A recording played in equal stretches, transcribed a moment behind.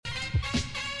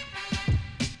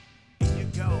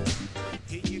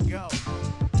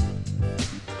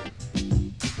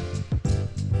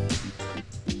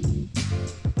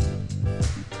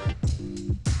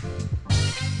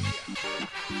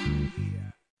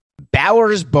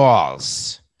Bauer's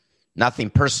balls.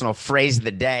 Nothing personal. Phrase of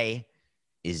the day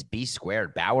is B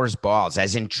squared. Bauer's balls,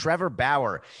 as in Trevor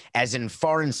Bauer, as in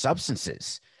foreign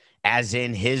substances, as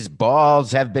in his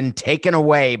balls have been taken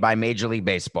away by Major League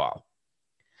Baseball.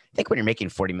 I think when you're making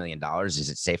 $40 million, is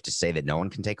it safe to say that no one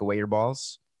can take away your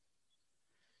balls?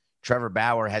 Trevor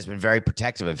Bauer has been very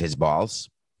protective of his balls.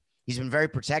 He's been very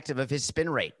protective of his spin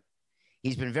rate.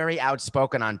 He's been very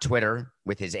outspoken on Twitter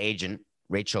with his agent,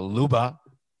 Rachel Luba.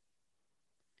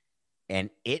 And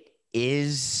it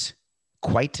is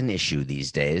quite an issue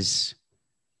these days.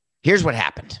 Here's what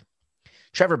happened.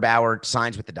 Trevor Bauer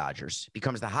signs with the Dodgers,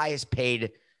 becomes the highest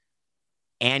paid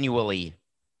annually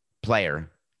player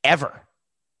ever.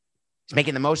 He's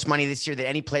making the most money this year that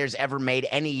any player's ever made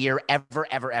any year,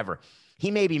 ever.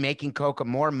 He may be making Coca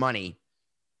more money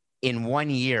in 1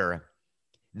 year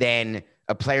than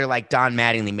a player like Don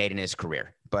Mattingly made in his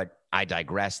career. But I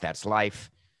digress. That's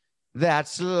life.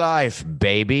 That's life,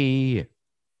 baby.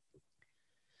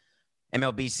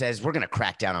 MLB says we're going to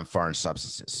crack down on foreign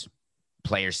substances.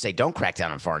 Players say don't crack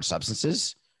down on foreign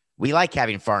substances. We like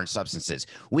having foreign substances.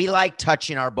 We like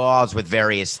touching our balls with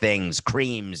various things,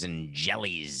 creams and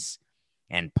jellies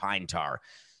and pine tar.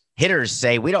 Hitters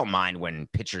say we don't mind when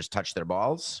pitchers touch their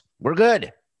balls. We're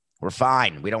good. We're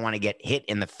fine. We don't want to get hit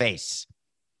in the face.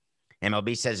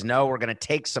 MLB says, no, we're going to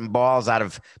take some balls out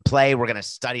of play. We're going to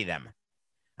study them.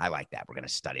 I like that. We're going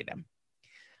to study them.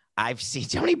 I've seen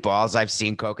so many balls I've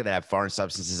seen, Coca, that have foreign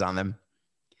substances on them.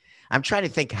 I'm trying to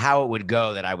think how it would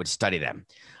go that I would study them.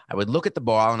 I would look at the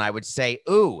ball and I would say,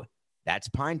 ooh, that's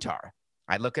pine tar.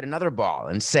 I'd look at another ball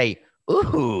and say,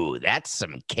 ooh, that's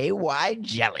some KY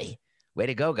jelly. Way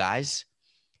to go, guys.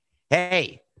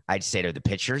 Hey, I'd say to the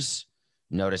pitchers,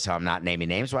 notice how I'm not naming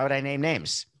names. Why would I name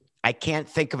names? I can't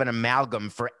think of an amalgam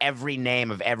for every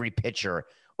name of every pitcher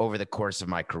over the course of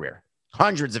my career.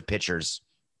 Hundreds of pitchers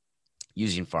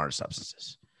using foreign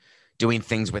substances, doing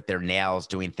things with their nails,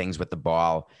 doing things with the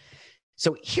ball.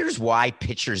 So here's why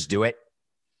pitchers do it.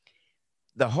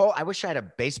 I wish I had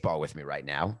a baseball with me right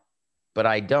now, but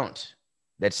I don't.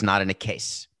 That's not in a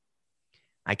case.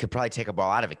 I could probably take a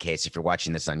ball out of a case if you're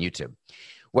watching this on YouTube.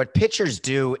 What pitchers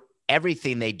do,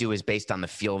 everything they do is based on the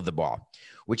feel of the ball,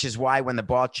 which is why when the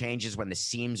ball changes, when the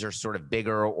seams are sort of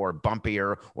bigger or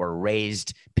bumpier or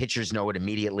raised, pitchers know it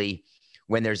immediately.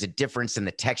 When there's a difference in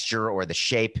the texture or the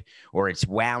shape, or it's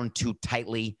wound too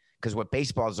tightly, because what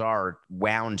baseballs are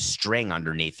wound string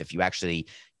underneath. If you actually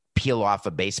peel off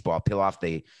a baseball, peel off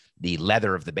the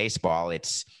leather of the baseball,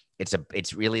 it's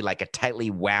really like a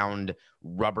tightly wound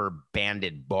rubber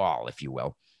banded ball, if you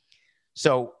will.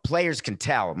 So players can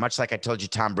tell, much like I told you,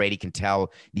 Tom Brady can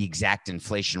tell the exact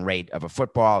inflation rate of a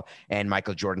football, and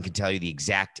Michael Jordan can tell you the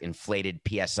exact inflated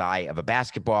PSI of a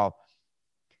basketball.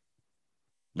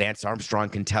 Lance Armstrong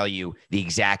can tell you the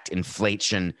exact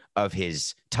inflation of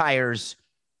his tires.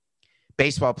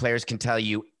 Baseball players can tell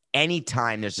you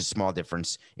anytime there's a small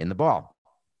difference in the ball.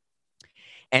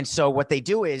 And so what they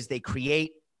do is they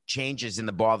create changes in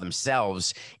the ball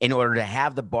themselves in order to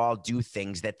have the ball do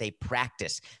things that they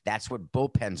practice. That's what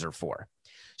bullpens are for.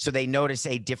 So they notice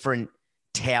a different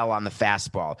tail on the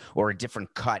fastball or a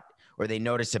different cut, or they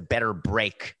notice a better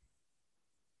break.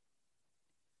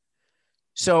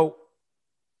 So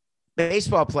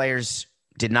baseball players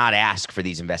did not ask for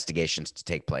these investigations to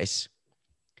take place.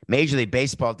 Major League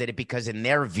Baseball did it because in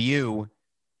their view,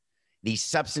 the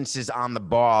substances on the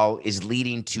ball is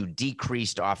leading to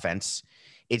decreased offense.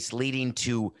 It's leading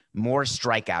to more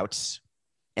strikeouts.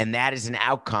 And that is an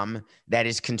outcome that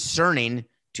is concerning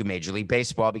to Major League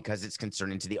Baseball because it's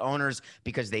concerning to the owners,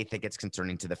 because they think it's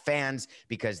concerning to the fans,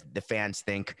 because the fans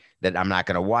think that I'm not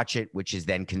going to watch it, which is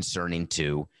then concerning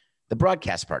to the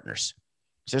broadcast partners.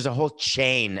 So there's a whole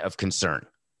chain of concern.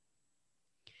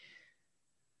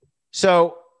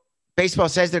 So baseball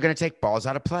says they're going to take balls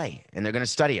out of play and they're going to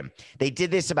study them. They did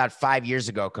this about 5 years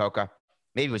ago, Coca.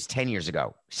 Maybe it was 10 years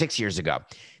ago, 6 years ago.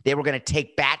 They were going to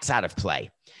take bats out of play.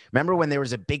 Remember when there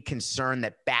was a big concern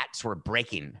that bats were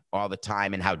breaking all the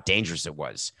time and how dangerous it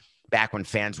was? Back when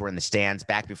fans were in the stands,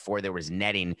 back before there was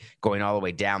netting going all the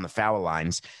way down the foul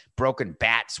lines, broken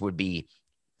bats would be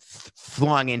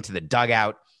flung into the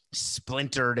dugout,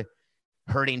 splintered,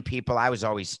 hurting people. I was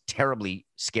always terribly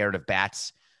scared of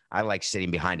bats. I like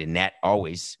sitting behind a net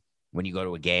always. When you go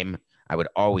to a game, I would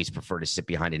always prefer to sit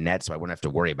behind a net so I wouldn't have to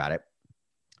worry about it.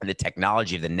 And the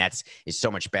technology of the nets is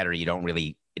so much better.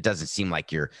 It doesn't seem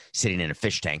like you're sitting in a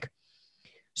fish tank.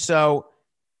 So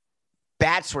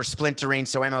bats were splintering.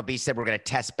 So MLB said, we're going to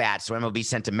test bats. So MLB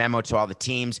sent a memo to all the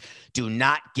teams. Do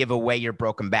not give away your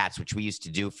broken bats, which we used to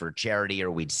do for charity, or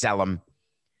we'd sell them,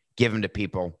 give them to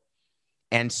people.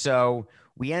 And so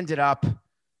we ended up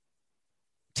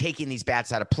taking these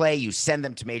bats out of play. You send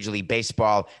them to Major League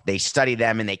Baseball. They study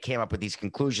them, and they came up with these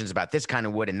conclusions about this kind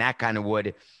of wood and that kind of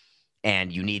wood.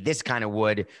 And you need this kind of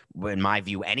wood. In my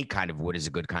view, any kind of wood is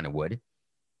a good kind of wood.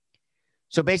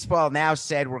 So baseball now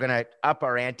said, we're going to up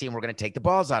our ante and we're going to take the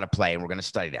balls out of play and we're going to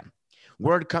study them.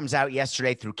 Word comes out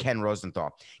yesterday through Ken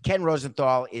Rosenthal. Ken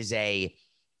Rosenthal is a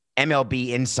MLB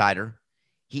insider.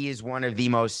 He is one of the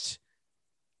most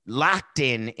locked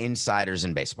in insiders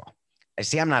in baseball. I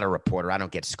see, I'm not a reporter. I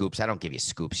don't get scoops. I don't give you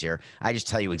scoops here. I just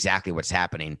tell you exactly what's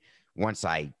happening. Once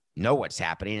I know what's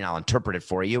happening, and I'll interpret it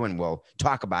for you, and we'll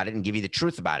talk about it and give you the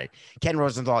truth about it. Ken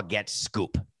Rosenthal gets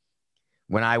scoop.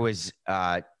 When I was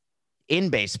in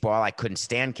baseball, I couldn't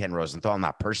stand Ken Rosenthal,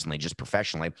 not personally, just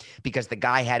professionally, because the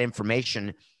guy had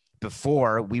information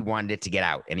before we wanted it to get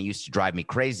out, and it used to drive me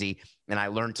crazy. And I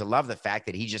learned to love the fact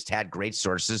that he just had great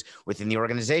sources within the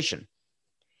organization.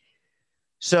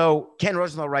 So Ken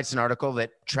Rosenthal writes an article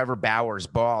that Trevor Bauer's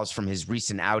balls from his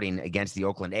recent outing against the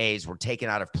Oakland A's were taken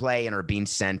out of play and are being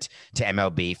sent to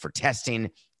MLB for testing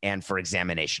and for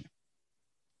examination.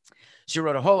 So he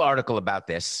wrote a whole article about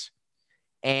this,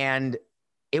 and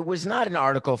it was not an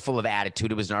article full of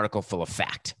attitude. It was an article full of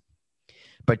fact.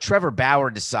 But Trevor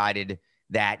Bauer decided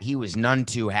that he was none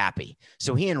too happy.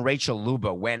 So he and Rachel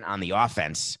Luba went on the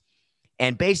offense,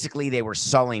 and basically they were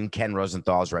sullying Ken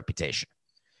Rosenthal's reputation,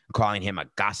 calling him a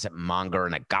gossip monger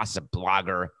and a gossip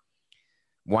blogger,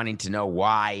 wanting to know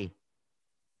why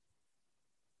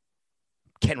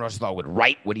Ken Rosenthal would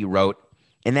write what he wrote.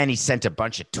 And then he sent a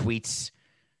bunch of tweets.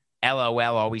 LOL,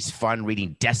 always fun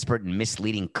reading desperate and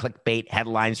misleading clickbait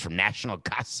headlines from national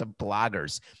gossip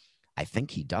bloggers. I think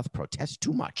he doth protest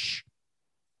too much.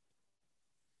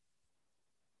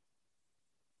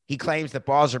 He claims that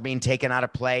balls are being taken out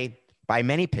of play by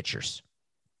many pitchers.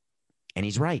 And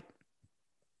he's right.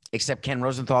 Except Ken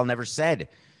Rosenthal never said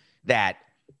that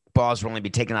balls will only be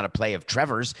taken out of play of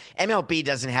Trevor's. MLB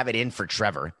doesn't have it in for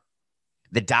Trevor.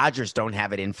 The Dodgers don't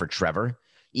have it in for Trevor.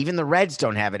 Even the Reds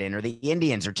don't have it in, or the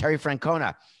Indians, or Terry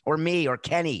Francona, or me, or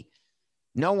Kenny.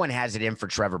 No one has it in for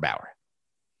Trevor Bauer.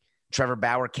 Trevor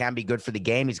Bauer can be good for the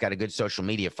game. He's got a good social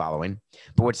media following.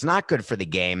 But what's not good for the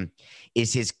game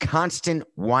is his constant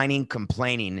whining,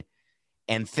 complaining,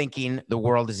 and thinking the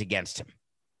world is against him.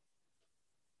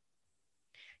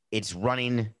 It's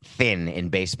running thin in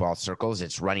baseball circles.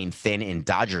 It's running thin in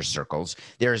Dodger circles.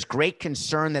 There is great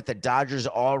concern that the Dodgers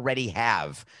already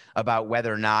have about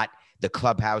whether or not the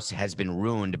clubhouse has been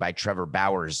ruined by Trevor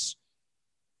Bauer's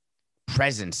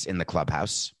presence in the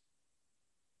clubhouse.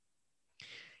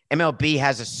 MLB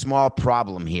has a small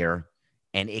problem here,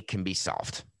 and it can be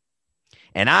solved.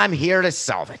 And I'm here to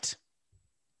solve it.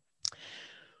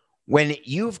 When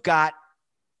you've got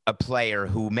a player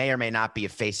who may or may not be a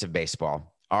face of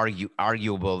baseball,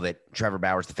 arguable that Trevor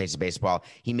Bauer's the face of baseball,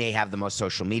 he may have the most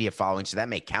social media following, so that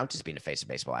may count as being a face of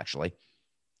baseball, actually.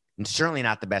 And certainly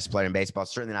not the best player in baseball,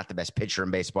 certainly not the best pitcher in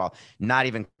baseball, not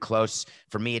even close.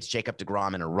 For me, it's Jacob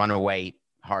deGrom in a runaway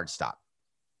hard stop.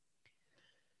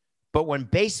 But when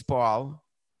baseball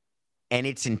and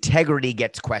its integrity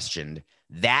gets questioned,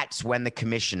 that's when the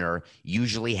commissioner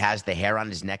usually has the hair on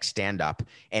his neck stand up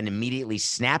and immediately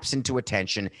snaps into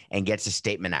attention and gets a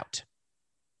statement out.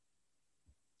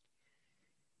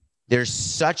 There's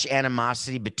such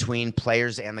animosity between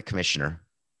players and the commissioner.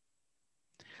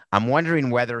 I'm wondering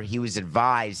whether he was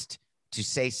advised to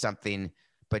say something,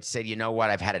 but said, you know what,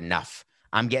 I've had enough.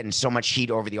 I'm getting so much heat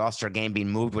over the All-Star game being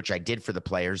moved, which I did for the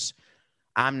players.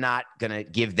 I'm not going to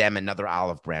give them another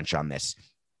olive branch on this.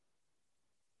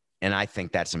 And I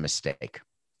think that's a mistake.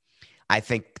 I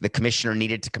think the commissioner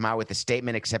needed to come out with a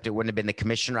statement, except it wouldn't have been the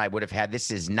commissioner. I would have had,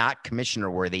 this is not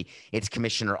commissioner worthy. It's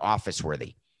commissioner office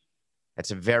worthy.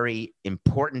 That's a very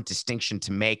important distinction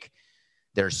to make.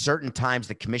 There are certain times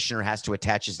the commissioner has to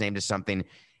attach his name to something,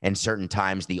 and certain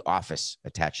times the office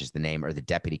attaches the name, or the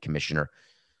deputy commissioner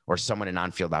or someone in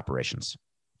on-field operations.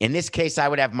 In this case, I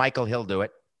would have Michael Hill do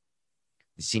it,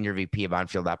 the senior VP of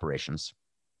on-field operations.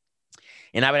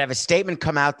 And I would have a statement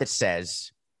come out that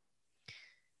says,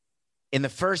 in the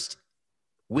first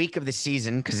week of the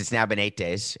season, because it's now been 8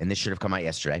 days, and this should have come out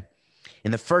yesterday,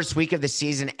 in the first week of the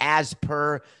season, as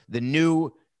per the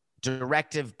new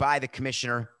directive by the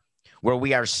commissioner, where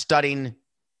we are studying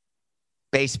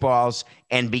baseballs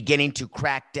and beginning to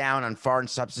crack down on foreign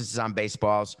substances on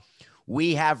baseballs,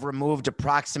 we have removed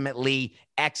approximately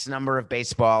X number of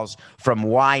baseballs from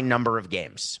Y number of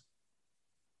games.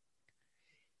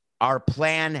 Our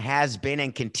plan has been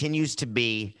and continues to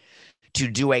be to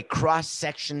do a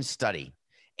cross-section study,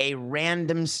 a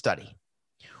random study.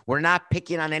 We're not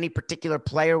picking on any particular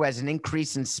player who has an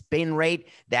increase in spin rate.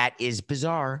 That is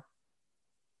bizarre.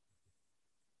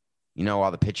 You know,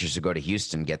 all the pitchers who go to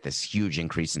Houston get this huge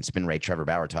increase in spin rate. Trevor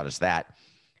Bauer taught us that,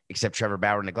 except Trevor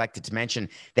Bauer neglected to mention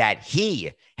that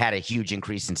he had a huge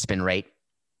increase in spin rate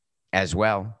as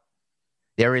well.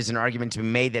 There is an argument to be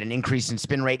made that an increase in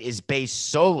spin rate is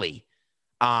based solely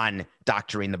on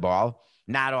doctoring the ball,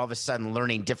 not all of a sudden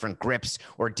learning different grips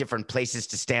or different places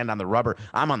to stand on the rubber.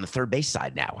 I'm on the third base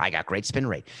side now. I got great spin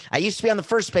rate. I used to be on the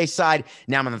first base side.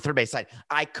 Now I'm on the third base side.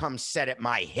 I come set at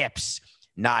my hips,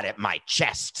 not at my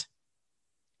chest.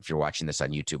 If you're watching this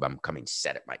on YouTube, I'm coming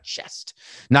set at my chest,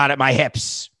 not at my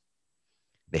hips.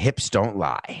 The hips don't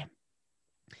lie.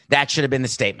 That should have been the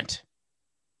statement.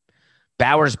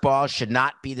 Bauer's ball should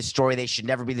not be the story. They should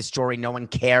never be the story. No one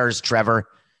cares, Trevor.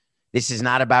 This is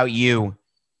not about you.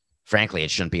 Frankly,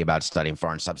 it shouldn't be about studying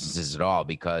foreign substances at all,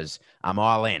 because I'm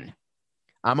all in.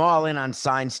 I'm all in on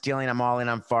sign stealing. I'm all in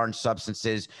on foreign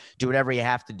substances. Do whatever you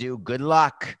have to do. Good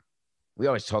luck. We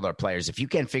always told our players, if you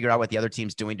can't figure out what the other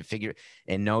team's doing to figure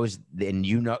and knows, and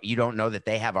you don't know that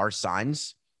they have our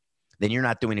signs, then you're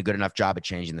not doing a good enough job at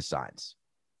changing the signs.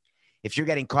 If you're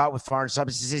getting caught with foreign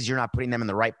substances, you're not putting them in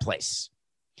the right place.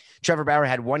 Trevor Bauer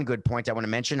had one good point I want to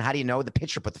mention. How do you know the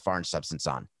pitcher put the foreign substance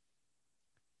on?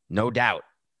 No doubt.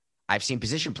 I've seen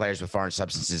position players with foreign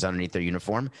substances underneath their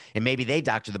uniform, and maybe they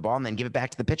doctor the ball and then give it back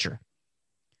to the pitcher.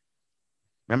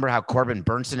 Remember how Corbin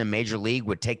Burnson in Major League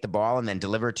would take the ball and then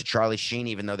deliver it to Charlie Sheen,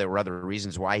 even though there were other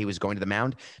reasons why he was going to the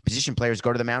mound? Position players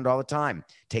go to the mound all the time.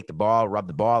 Take the ball, rub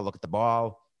the ball, look at the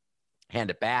ball, hand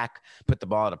it back, put the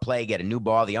ball at a play, get a new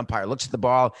ball. The umpire looks at the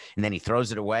ball, and then he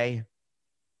throws it away.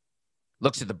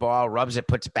 Looks at the ball, rubs it,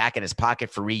 puts it back in his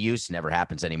pocket for reuse. Never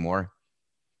happens anymore.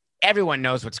 Everyone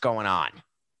knows what's going on.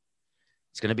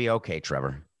 It's going to be okay,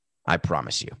 Trevor. I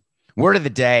promise you. Word of the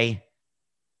day,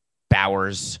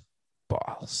 Bauer's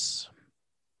balls.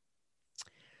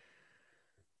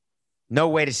 No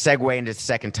way to segue into the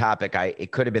second topic.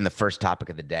 It could have been the first topic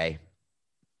of the day.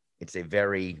 It's a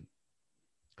very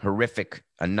horrific,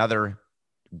 another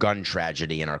gun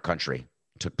tragedy in our country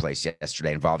took place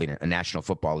yesterday involving a National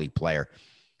Football League player.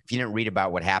 If you didn't read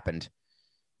about what happened,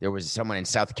 there was someone in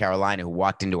South Carolina who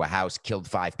walked into a house, killed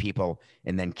 5 people,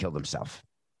 and then killed himself.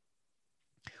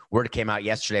 Word came out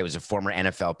yesterday. It was a former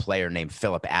NFL player named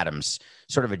Phillip Adams,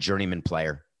 sort of a journeyman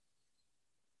player.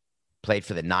 Played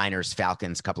for the Niners,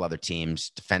 Falcons, a couple other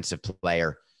teams, defensive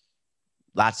player.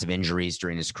 Lots of injuries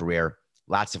during his career,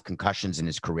 lots of concussions in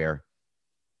his career.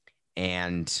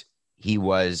 And he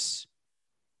was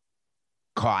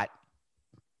caught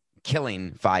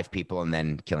killing 5 people and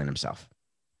then killing himself.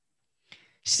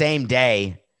 Same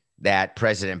day that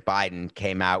President Biden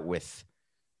came out with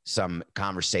some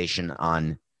conversation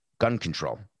on gun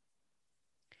control.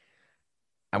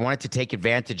 I wanted to take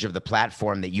advantage of the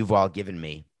platform that you've all given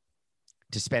me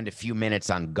to spend a few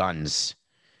minutes on guns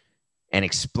and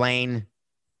explain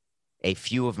a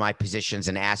few of my positions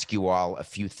and ask you all a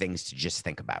few things to just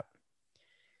think about.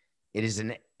 It is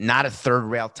not a third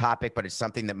rail topic, but it's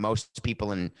something that most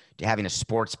people in having a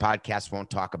sports podcast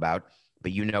won't talk about.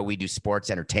 But you know, we do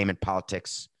sports, entertainment,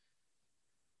 politics.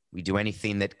 We do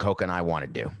anything that Coke and I want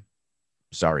to do.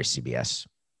 Sorry, CBS.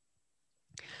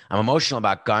 I'm emotional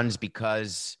about guns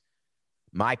because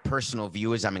my personal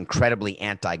view is I'm incredibly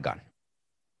anti-gun.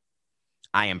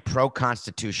 I am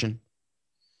pro-Constitution.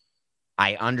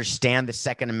 I understand the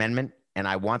Second Amendment, and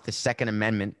I want the Second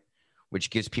Amendment, which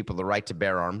gives people the right to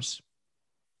bear arms.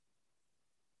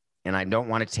 And I don't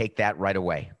want to take that right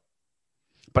away.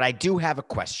 But I do have a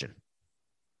question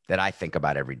that I think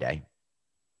about every day.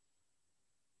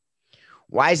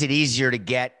 Why is it easier to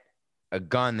get a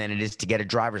gun than it is to get a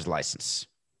driver's license?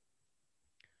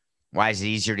 Why is it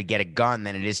easier to get a gun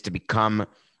than it is to become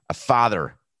a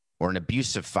father or an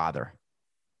abusive father?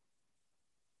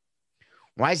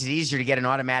 Why is it easier to get an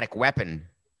automatic weapon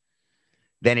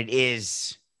than it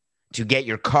is to get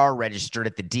your car registered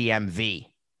at the DMV?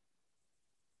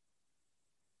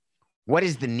 What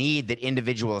is the need that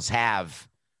individuals have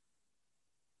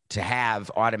to have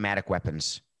automatic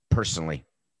weapons personally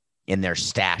in their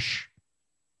stash?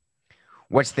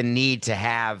 What's the need to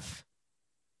have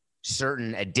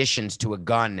certain additions to a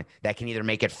gun that can either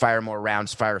make it fire more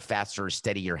rounds, fire faster, or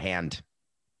steady your hand?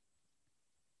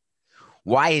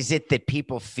 Why is it that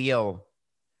people feel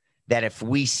that if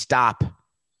we stop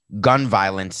gun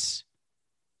violence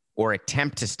or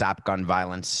attempt to stop gun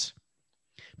violence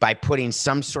by putting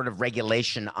some sort of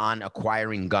regulation on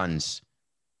acquiring guns,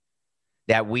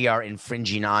 that we are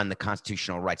infringing on the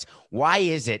constitutional rights? Why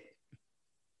is it,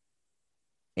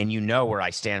 and you know where I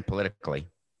stand politically,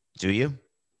 do you?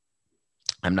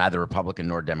 I'm neither Republican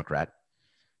nor Democrat.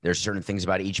 There's certain things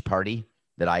about each party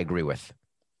that I agree with.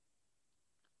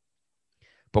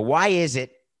 But why is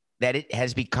it that it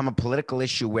has become a political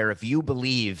issue where if you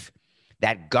believe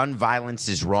that gun violence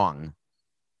is wrong,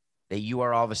 that you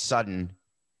are all of a sudden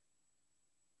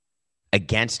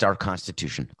against our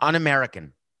Constitution,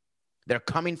 un-American. They're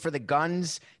coming for the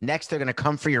guns. Next, they're going to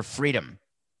come for your freedom.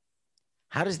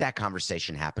 How does that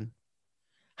conversation happen?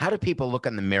 How do people look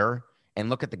in the mirror and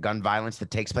look at the gun violence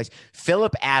that takes place?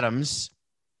 Philip Adams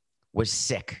was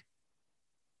sick.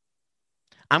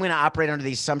 I'm going to operate under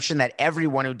the assumption that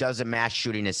everyone who does a mass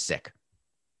shooting is sick,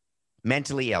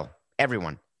 mentally ill,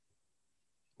 everyone.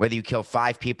 Whether you kill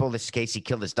 5 people, in this case, he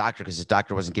killed his doctor because his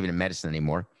doctor wasn't giving him medicine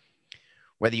anymore.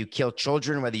 Whether you kill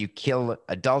children, whether you kill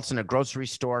adults in a grocery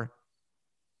store,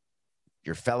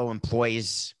 your fellow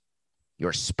employees,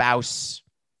 your spouse,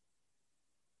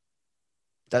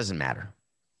 doesn't matter.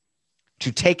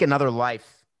 To take another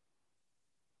life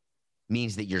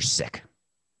means that you're sick.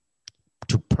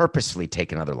 To purposefully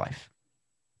take another life.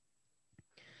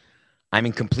 I'm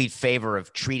in complete favor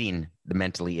of treating the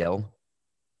mentally ill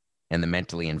and the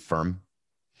mentally infirm.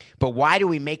 But why do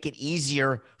we make it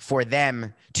easier for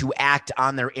them to act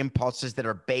on their impulses that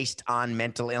are based on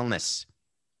mental illness?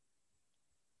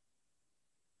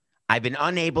 I've been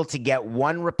unable to get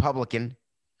one Republican,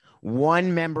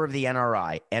 one member of the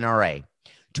NRA,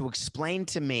 to explain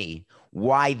to me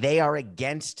why they are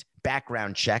against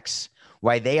background checks,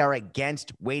 why they are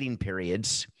against waiting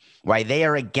periods, why they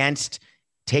are against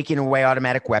taking away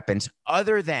automatic weapons,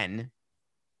 other than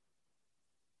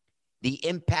the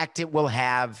impact it will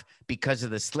have because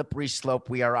of the slippery slope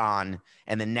we are on.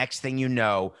 And the next thing you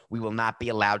know, we will not be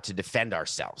allowed to defend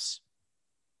ourselves.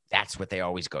 That's what they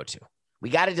always go to. We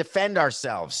got to defend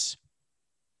ourselves.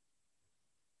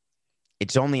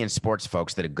 It's only in sports,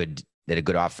 folks, that a good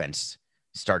offense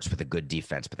starts with a good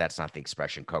defense, but that's not the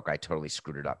expression, Coke. I totally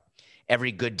screwed it up.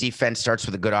 Every good defense starts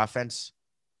with a good offense.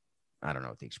 I don't know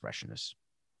what the expression is.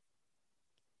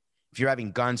 If you're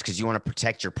having guns because you want to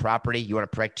protect your property, you want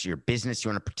to protect your business, you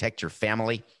want to protect your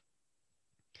family,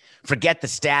 forget the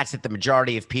stats that the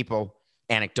majority of people,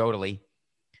 anecdotally,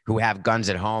 who have guns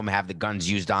at home have the guns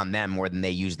used on them more than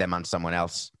they use them on someone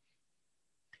else.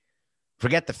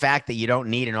 Forget the fact that you don't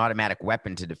need an automatic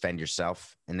weapon to defend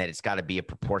yourself and that it's got to be a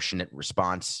proportionate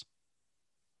response.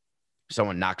 If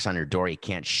someone knocks on your door, you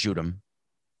can't shoot them.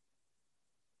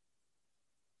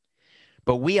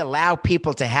 But we allow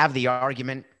people to have the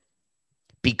argument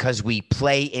because we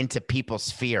play into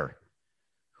people's fear.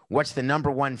 What's the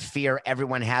number one fear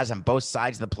everyone has on both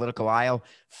sides of the political aisle?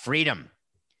 Freedom.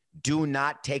 Do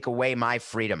not take away my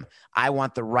freedom. I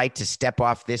want the right to step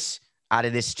out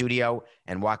of this studio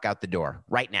and walk out the door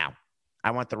right now.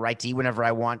 I want the right to eat whenever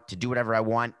I want, to do whatever I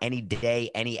want, any day,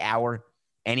 any hour,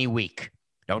 any week.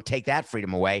 Don't take that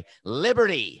freedom away.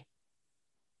 Liberty.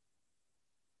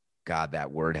 God,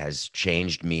 that word has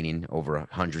changed meaning over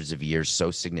hundreds of years so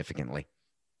significantly.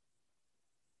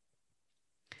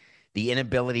 The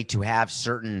inability to have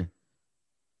certain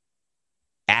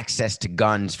access to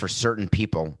guns for certain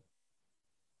people.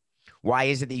 Why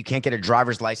is it that you can't get a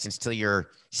driver's license till you're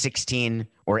 16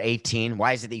 or 18?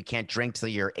 Why is it that you can't drink till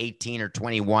you're 18 or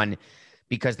 21?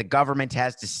 Because the government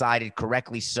has decided,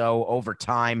 correctly so, over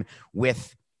time,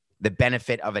 with the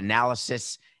benefit of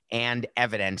analysis and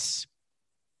evidence,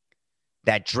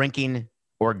 that drinking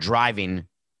or driving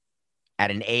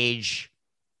at an age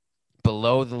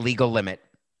below the legal limit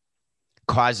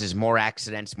causes more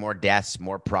accidents, more deaths,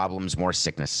 more problems, more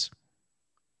sickness.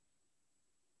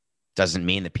 Doesn't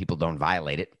mean that people don't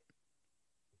violate it.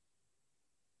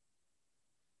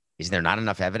 Is there not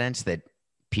enough evidence that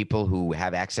people who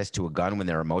have access to a gun when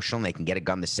they're emotional, and they can get a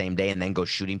gun the same day and then go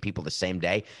shooting people the same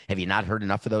day? Have you not heard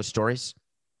enough of those stories?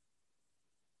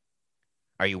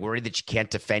 Are you worried that you can't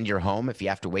defend your home if you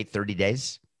have to wait 30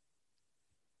 days?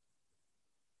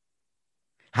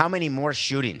 How many more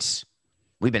shootings?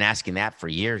 We've been asking that for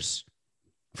years.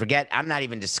 Forget, I'm not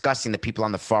even discussing the people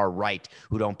on the far right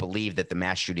who don't believe that the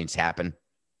mass shootings happen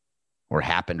or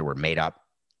happened or were made up.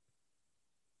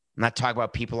 I'm not talking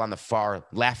about people on the far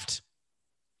left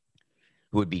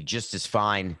who would be just as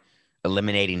fine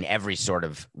eliminating every sort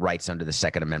of rights under the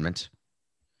Second Amendment.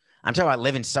 I'm talking about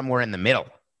living somewhere in the middle.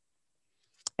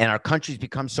 And our country's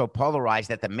become so polarized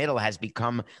that the middle has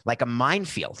become like a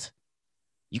minefield.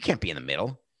 You can't be in the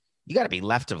middle. You got to be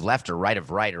left of left or right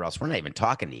of right, or else we're not even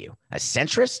talking to you. A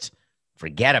centrist?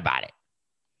 Forget about it.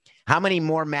 How many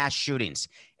more mass shootings?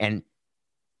 And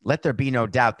let there be no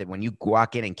doubt that when you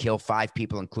walk in and kill 5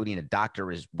 people, including a doctor,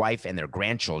 his wife, and their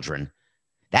grandchildren,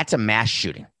 that's a mass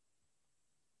shooting.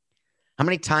 How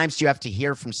many times do you have to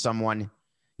hear from someone,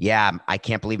 yeah, I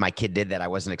can't believe my kid did that. I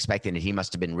wasn't expecting it. He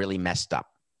must have been really messed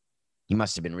up. He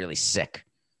must have been really sick.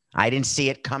 I didn't see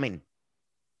it coming.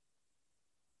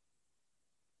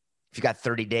 If you got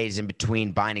 30 days in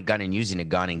between buying a gun and using a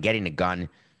gun and getting a gun,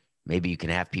 maybe you can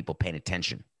have people paying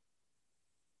attention.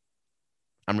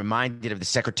 I'm reminded of the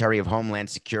Secretary of Homeland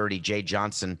Security, Jay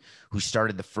Johnson, who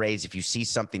started the phrase, if you see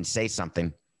something, say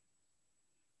something.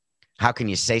 How can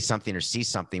you say something or see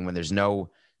something when there's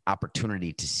no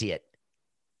opportunity to see it?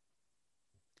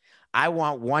 I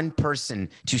want one person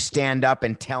to stand up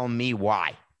and tell me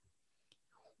why.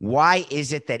 Why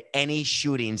is it that any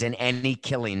shootings and any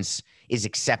killings is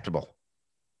acceptable?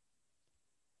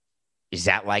 Is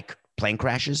that like plane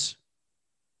crashes?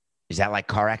 Is that like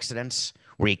car accidents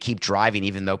where you keep driving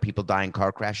even though people die in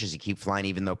car crashes? You keep flying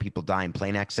even though people die in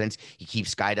plane accidents? You keep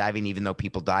skydiving even though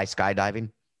people die skydiving?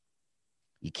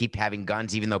 You keep having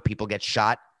guns even though people get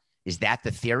shot? Is that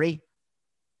the theory?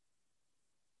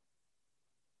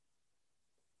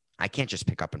 I can't just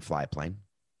pick up and fly a plane.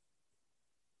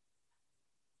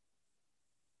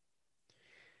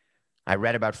 I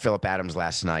read about Philip Adams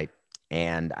last night,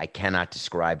 and I cannot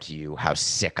describe to you how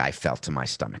sick I felt to my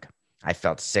stomach. I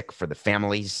felt sick for the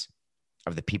families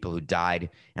of the people who died,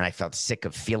 and I felt sick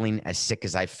of feeling as sick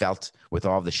as I felt with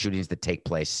all the shootings that take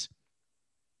place.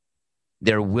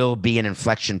 There will be an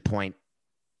inflection point.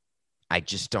 I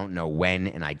just don't know when,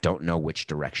 and I don't know which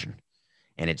direction.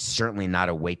 And it's certainly not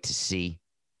a wait to see.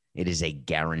 It is a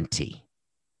guarantee.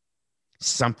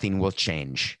 Something will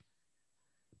change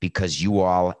because you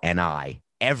all and I,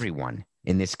 everyone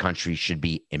in this country, should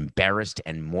be embarrassed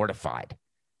and mortified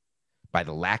by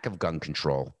the lack of gun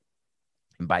control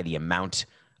and by the amount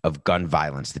of gun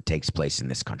violence that takes place in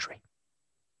this country.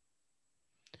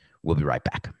 We'll be right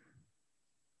back.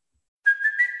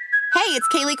 Hey, it's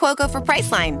Kaylee Cuoco for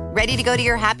Priceline. Ready to go to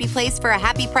your happy place for a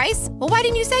happy price? Well, why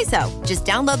didn't you say so? Just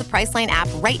download the Priceline app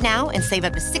right now and save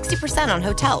up to 60% on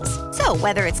hotels. So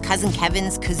whether it's Cousin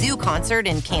Kevin's Kazoo Concert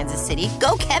in Kansas City,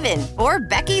 go Kevin, or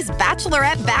Becky's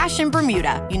Bachelorette Bash in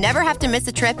Bermuda, you never have to miss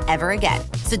a trip ever again.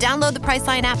 So download the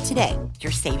Priceline app today.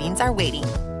 Your savings are waiting.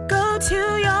 Go to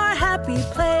your happy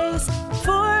place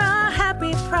for a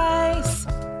happy price.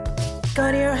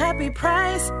 Go to your happy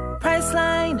price,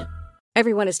 Priceline.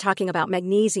 Everyone is talking about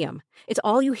magnesium. It's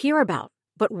all you hear about.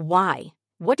 But why?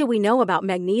 What do we know about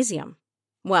magnesium?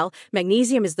 Well,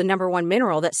 magnesium is the number one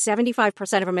mineral that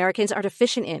 75% of Americans are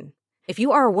deficient in. If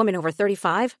you are a woman over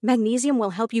 35, magnesium will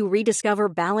help you rediscover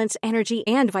balance, energy,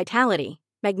 and vitality.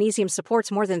 Magnesium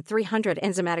supports more than 300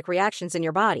 enzymatic reactions in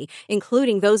your body,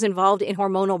 including those involved in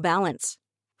hormonal balance.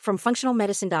 From functional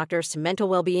medicine doctors to mental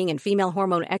well-being and female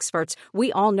hormone experts,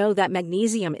 we all know that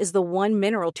magnesium is the one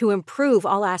mineral to improve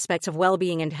all aspects of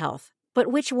well-being and health. But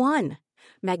which one?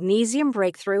 Magnesium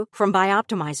Breakthrough from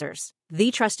Bioptimizers,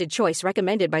 the trusted choice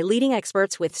recommended by leading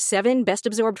experts with 7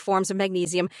 best-absorbed forms of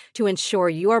magnesium to ensure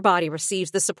your body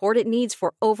receives the support it needs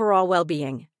for overall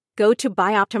well-being. Go to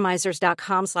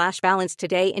bioptimizers.com/balance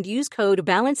today and use code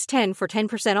BALANCE10 for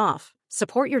 10% off.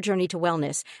 Support your journey to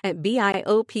wellness at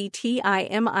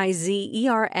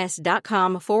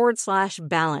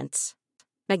bioptimizers.com/balance.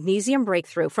 Magnesium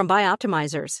Breakthrough from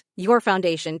Bioptimizers, your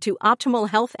foundation to optimal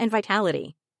health and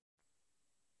vitality.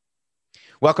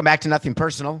 Welcome back to Nothing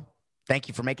Personal. Thank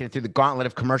you for making it through the gauntlet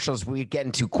of commercials. We get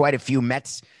into quite a few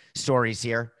Mets stories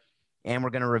here, and we're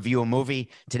going to review a movie.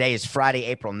 Today is Friday,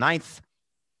 April 9th.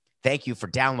 Thank you for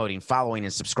downloading, following,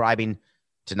 and subscribing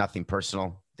to Nothing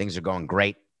Personal. Things are going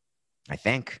great. I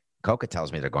think Coca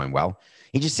tells me they're going well.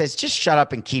 He just says, just shut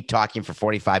up and keep talking for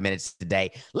 45 minutes today.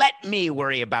 Let me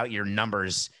worry about your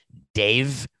numbers,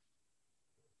 Dave.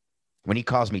 When he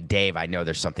calls me Dave, I know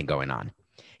there's something going on.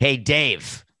 Hey,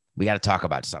 Dave, we got to talk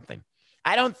about something.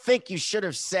 I don't think you should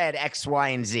have said X, Y,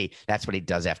 and Z. That's what he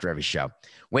does after every show.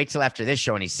 Wait till after this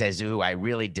show and he says, ooh, I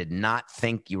really did not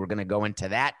think you were going to go into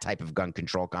that type of gun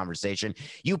control conversation.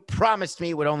 You promised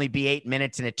me it would only be 8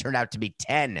 minutes and it turned out to be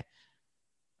 10.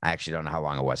 I actually don't know how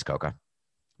long it was, Coca.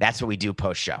 That's what we do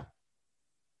post-show.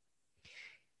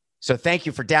 So thank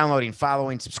you for downloading,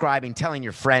 following, subscribing, telling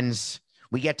your friends.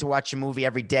 We get to watch a movie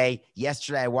every day.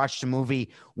 Yesterday, I watched a movie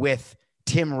with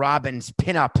Tim Robbins'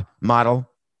 pinup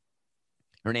model.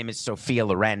 Her name is Sophia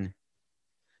Loren.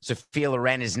 Sophia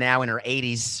Loren is now in her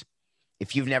 80s.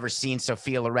 If you've never seen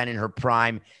Sophia Loren in her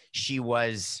prime, she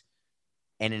was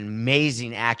an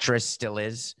amazing actress, still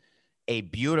is, a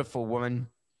beautiful woman.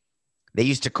 They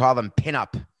used to call them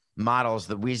pinup models.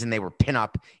 The reason they were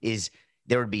pinup is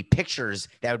there would be pictures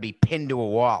that would be pinned to a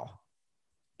wall.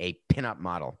 A pinup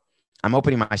model. I'm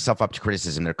opening myself up to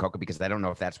criticism there, Coca, because I don't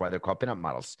know if that's why they're called pinup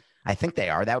models. I think they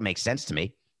are. That would make sense to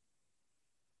me.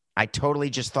 I totally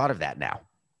just thought of that now.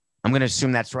 I'm going to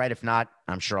assume that's right. If not,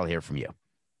 I'm sure I'll hear from you.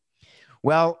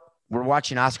 Well, we're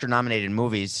watching Oscar-nominated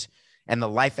movies, and The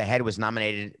Life Ahead was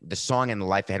nominated. The song in The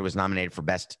Life Ahead was nominated for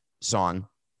Best Song.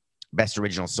 Best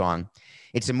Original Song.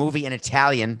 It's a movie in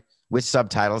Italian with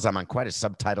subtitles. I'm on quite a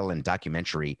subtitle and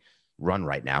documentary run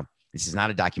right now. This is not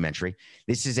a documentary.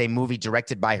 This is a movie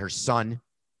directed by her son.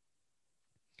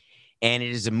 And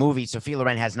it is a movie. Sophia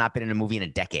Loren has not been in a movie in a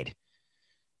decade.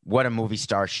 What a movie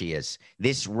star she is.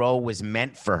 This role was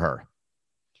meant for her.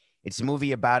 It's a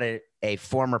movie about a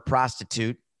former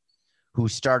prostitute who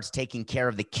starts taking care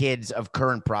of the kids of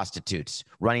current prostitutes,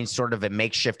 running sort of a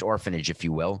makeshift orphanage, if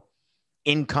you will.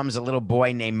 In comes a little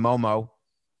boy named Momo.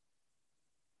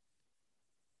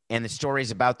 And the story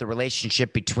is about the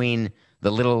relationship between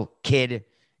the little kid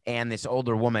and this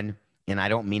older woman. And I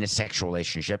don't mean a sexual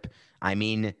relationship. I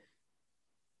mean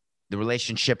the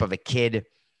relationship of a kid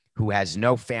who has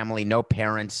no family, no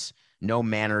parents, no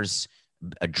manners,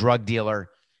 a drug dealer,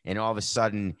 and all of a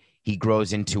sudden he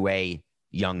grows into a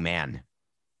young man.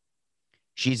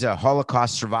 She's a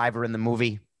Holocaust survivor in the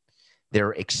movie. There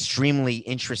are extremely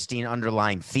interesting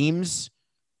underlying themes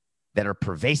that are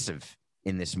pervasive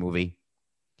in this movie.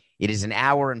 It is an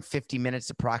hour and 50 minutes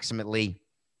approximately.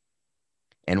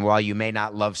 And while you may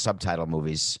not love subtitle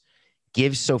movies,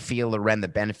 give Sophia Loren the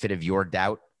benefit of your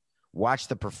doubt. Watch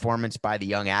the performance by the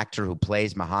young actor who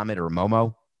plays Muhammad or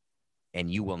Momo,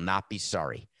 and you will not be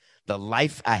sorry. The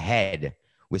Life Ahead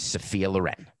with Sophia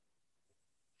Loren.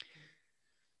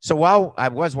 So while I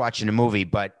was watching a movie,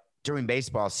 but during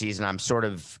baseball season, I'm sort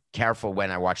of careful when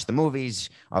I watch the movies,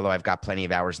 although I've got plenty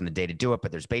of hours in the day to do it,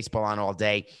 but there's baseball on all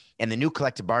day. And the new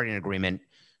collective bargaining agreement,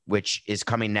 which is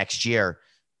coming next year,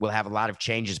 will have a lot of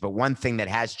changes. But one thing that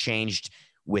has changed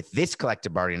with this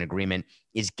collective bargaining agreement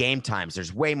is game times.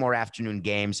 There's way more afternoon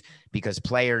games because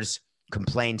players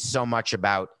complain so much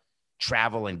about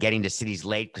travel and getting to cities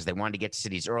late because they wanted to get to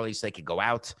cities early so they could go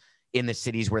out in the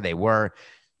cities where they were.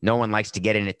 No one likes to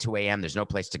get in at 2 a.m. There's no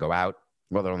place to go out.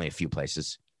 Well, there are only a few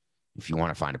places. If you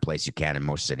want to find a place, you can in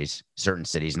most cities, certain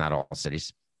cities, not all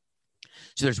cities.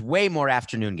 So there's way more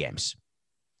afternoon games.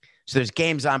 So there's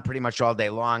games on pretty much all day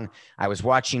long. I was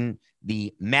watching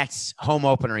the Mets home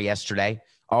opener yesterday.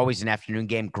 Always an afternoon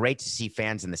game. Great to see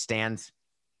fans in the stands.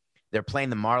 They're playing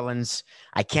the Marlins.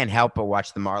 I can't help but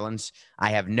watch the Marlins.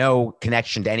 I have no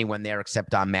connection to anyone there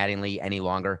except Don Mattingly any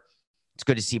longer. It's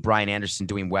good to see Brian Anderson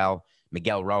doing well.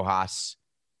 Miguel Rojas.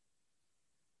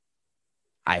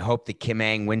 I hope that Kim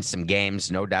Ng wins some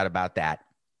games. No doubt about that.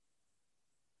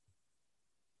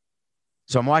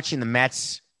 So I'm watching the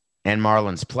Mets and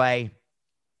Marlins play.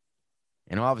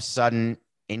 And all of a sudden,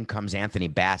 in comes Anthony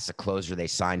Bass, a closer they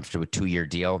signed for a 2-year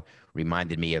deal.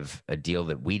 Reminded me of a deal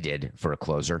that we did for a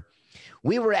closer.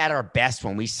 We were at our best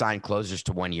when we signed closers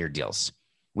to 1-year deals.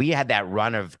 We had that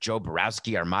run of Joe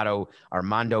Borowski, Armando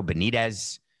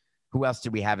Benitez. Who else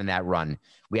did we have in that run?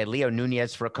 We had Leo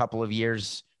Nunez for a couple of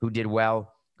years who did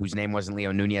well, whose name wasn't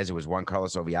Leo Nunez. It was Juan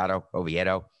Carlos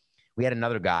Oviedo. We had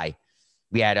another guy.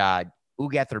 We had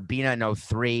Ugueth Urbina in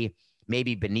 03,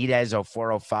 maybe Benitez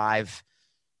 04, 05,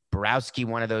 Borowski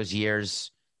one of those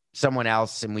years, someone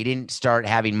else. And we didn't start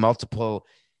having multiple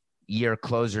year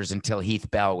closers until Heath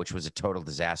Bell, which was a total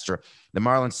disaster. The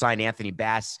Marlins signed Anthony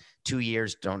Bass, 2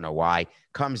 years, don't know why.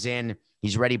 Comes in,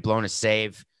 he's ready, blown a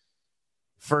save.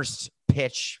 First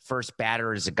pitch, first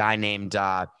batter is a guy named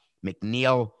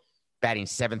McNeil, batting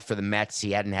 7th for the Mets.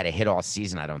 He hadn't had a hit all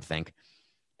season, I don't think.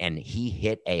 And he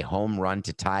hit a home run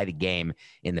to tie the game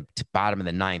in the bottom of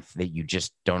the 9th that you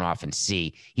just don't often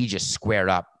see. He just squared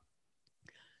up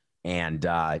and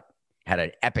had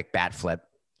an epic bat flip.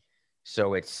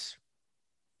 So it's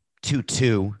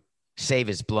 2-2. Save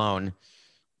is blown.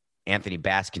 Anthony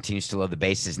Bass continues to load the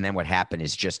bases. And then what happened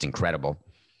is just incredible.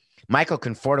 Michael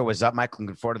Conforto was up. Michael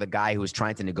Conforto, the guy who was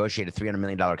trying to negotiate a $300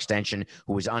 million extension,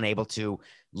 who was unable to.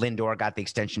 Lindor got the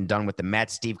extension done with the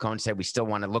Mets. Steve Cohen said, we still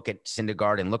want to look at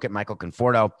Syndergaard and look at Michael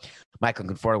Conforto. Michael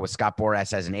Conforto with Scott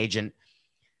Boras as an agent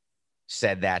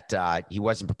said that he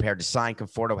wasn't prepared to sign.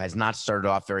 Conforto has not started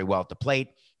off very well at the plate.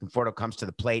 Conforto comes to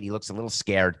the plate. He looks a little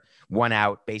scared. 1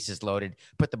 out, bases loaded.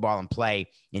 Put the ball in play,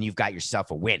 and you've got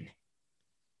yourself a win.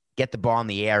 Get the ball in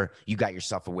the air. You got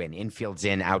yourself a win. Infield's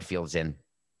in, outfield's in.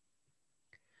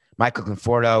 Michael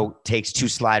Conforto takes 2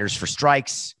 sliders for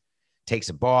strikes, takes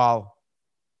a ball.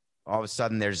 All of a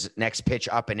sudden, there's next pitch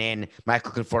up and in.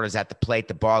 Michael Conforto's at the plate.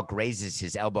 The ball grazes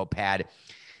his elbow pad.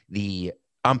 The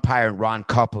umpire, Ron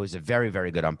Culp, who is a very,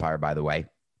 very good umpire, by the way,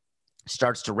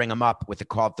 starts to ring him up with a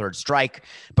called third strike,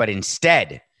 but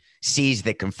instead sees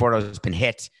that Conforto's been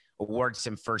hit, awards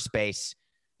him first base.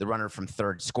 The runner from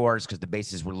third scores because the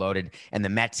bases were loaded, and the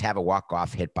Mets have a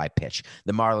walk-off hit by pitch.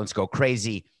 The Marlins go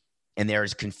crazy. And there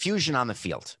is confusion on the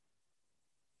field.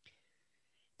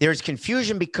 There is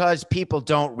confusion because people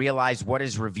don't realize what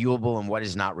is reviewable and what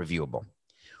is not reviewable.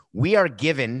 We are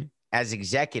given as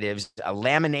executives a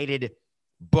laminated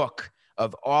book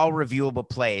of all reviewable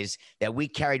plays that we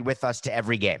carried with us to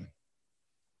every game.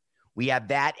 We have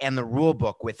that and the rule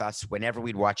book with us whenever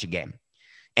we'd watch a game.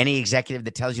 Any executive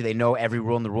that tells you they know every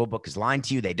rule in the rule book is lying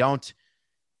to you. They don't.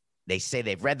 They say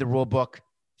they've read the rule book.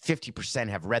 50%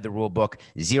 have read the rule book.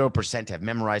 0% have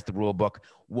memorized the rule book.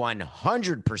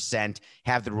 100%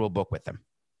 have the rule book with them.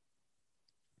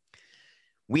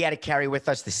 We had to carry with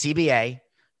us the CBA,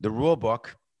 the rule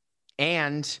book,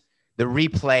 and the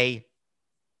replay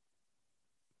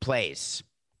plays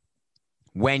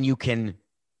when you can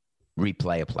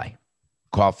replay a play,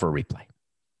 call for a replay.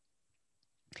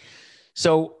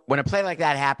 So when a play like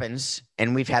that happens,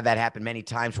 and we've had that happen many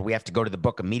times where we have to go to the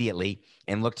book immediately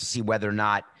and look to see whether or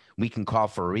not we can call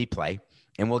for a replay,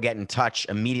 and we'll get in touch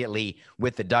immediately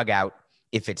with the dugout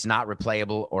if it's not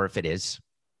replayable or if it is.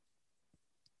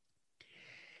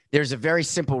 There's a very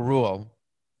simple rule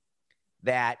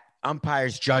that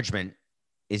umpire's judgment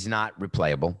is not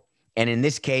replayable. And in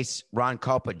this case, Ron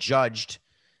Kulpa judged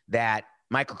that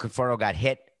Michael Conforto got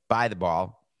hit by the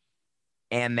ball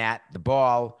and that the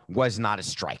ball was not a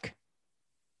strike.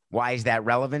 Why is that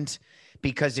relevant?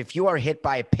 Because if you are hit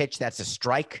by a pitch that's a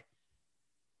strike,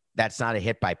 that's not a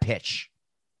hit by pitch.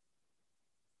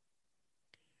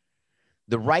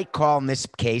 The right call in this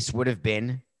case would have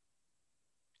been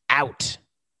out.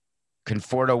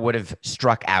 Conforto would have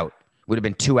struck out. Would have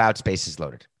been 2 outs, bases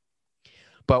loaded.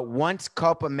 But once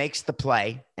Kulpa makes the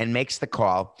play and makes the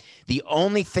call, the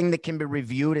only thing that can be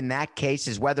reviewed in that case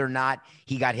is whether or not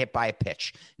he got hit by a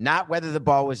pitch, not whether the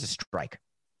ball was a strike.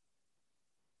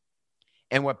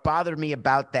 And what bothered me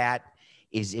about that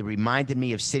is it reminded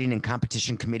me of sitting in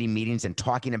competition committee meetings and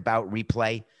talking about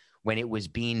replay when it was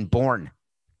being born,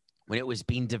 when it was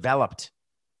being developed.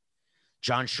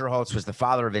 John Schuerholz was the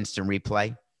father of instant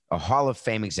replay, a Hall of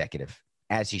Fame executive,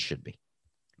 as he should be.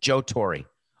 Joe Torre,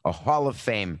 a Hall of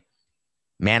Fame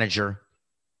manager,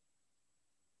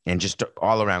 and just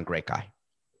all around great guy.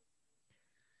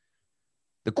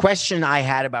 The question I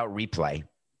had about replay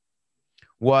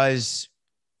was,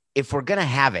 if we're going to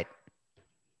have it,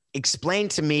 explain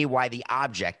to me why the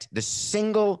object, the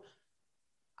single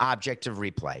object of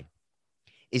replay,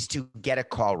 is to get a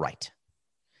call right.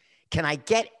 Can I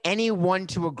get anyone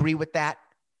to agree with that?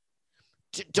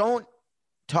 Don't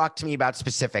talk to me about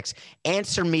specifics.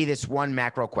 Answer me this one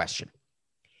macro question.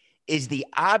 Is the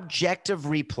object of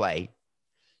replay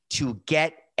to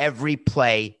get every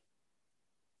play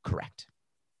correct?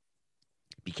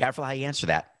 Be careful how you answer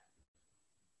that.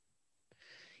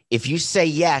 If you say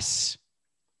yes,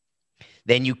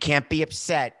 then you can't be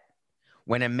upset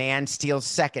when a man steals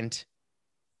second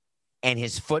and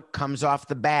his foot comes off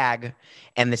the bag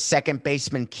and the second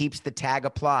baseman keeps the tag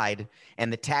applied,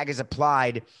 and the tag is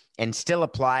applied and still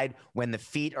applied when the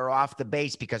feet are off the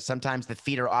base, because sometimes the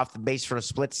feet are off the base for a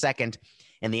split second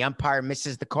and the umpire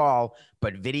misses the call,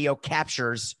 but video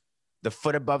captures the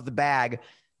foot above the bag,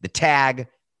 the tag,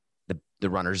 the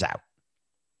runner's out.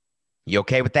 You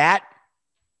okay with that?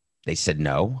 They said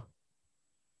no.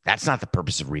 That's not the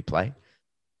purpose of replay.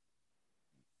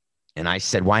 And I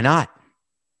said, why not?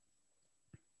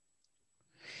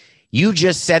 You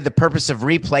just said the purpose of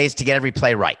replay is to get every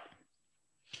play right.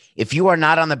 If you are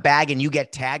not on the bag and you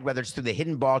get tagged, whether it's through the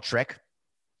hidden ball trick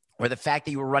or the fact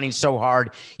that you were running so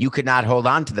hard you could not hold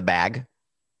on to the bag,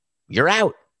 you're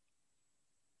out.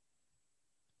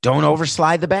 Don't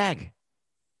overslide the bag.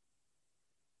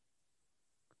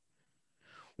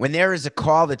 When there is a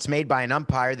call that's made by an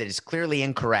umpire that is clearly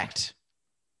incorrect,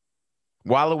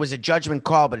 while it was a judgment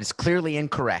call, but it's clearly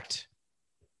incorrect,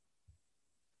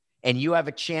 and you have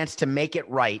a chance to make it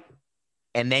right,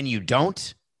 and then you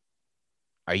don't,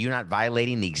 are you not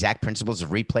violating the exact principles of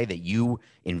replay that you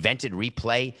invented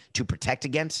replay to protect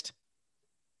against?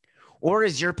 Or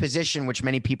is your position, which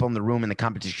many people in the room in the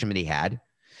competition committee had,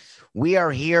 we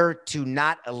are here to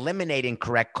not eliminate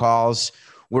incorrect calls,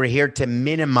 we're here to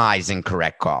minimize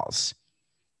incorrect calls?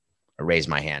 I raise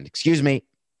my hand. Excuse me.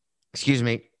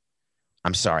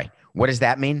 I'm sorry. What does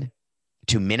that mean?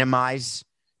 To minimize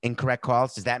incorrect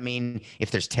calls? Does that mean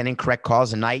if there's 10 incorrect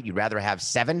calls a night, you'd rather have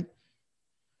 7?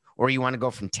 Or you want to go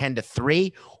from 10 to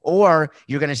 3? Or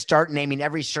you're going to start naming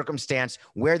every circumstance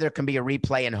where there can be a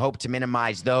replay and hope to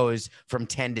minimize those from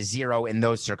 10 to 0 in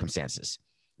those circumstances?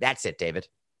 That's it, David.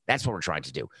 That's what we're trying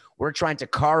to do. We're trying to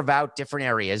carve out different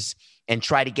areas and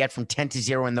try to get from 10 to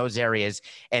 0 in those areas.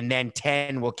 And then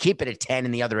 10, we'll keep it at 10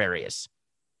 in the other areas.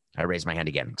 I raise my hand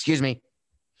again. Excuse me.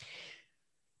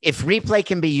 If replay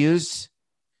can be used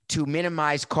to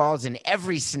minimize calls in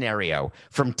every scenario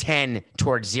from 10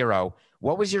 towards 0,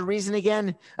 what was your reason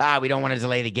again? We don't want to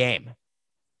delay the game.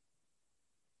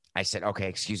 I said, okay,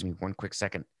 excuse me, one quick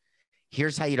second.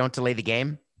 Here's how you don't delay the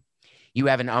game. You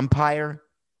have an umpire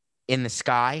in the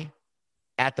sky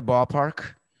at the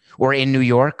ballpark or in New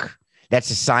York that's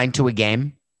assigned to a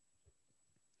game.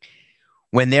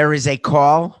 When there is a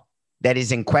call that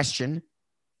is in question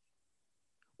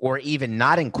or even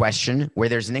not in question, where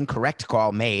there's an incorrect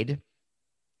call made,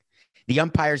 the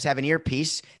umpires have an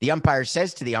earpiece. The umpire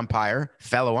says to the umpire,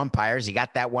 fellow umpires, you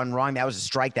got that one wrong. That was a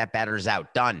strike. That batter's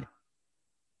out. Done.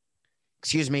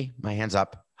 Excuse me. My hand's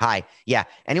up. Hi. Yeah.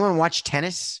 Anyone watch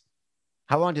tennis?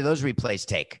 How long do those replays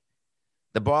take?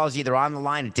 The ball is either on the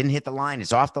line, it didn't hit the line,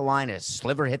 it's off the line, a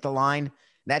sliver hit the line.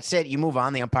 That's it. You move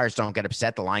on. The umpires don't get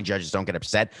upset. The line judges don't get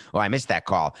upset. Oh, I missed that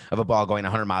call of a ball going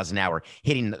 100 miles an hour,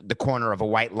 hitting the corner of a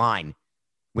white line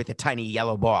with a tiny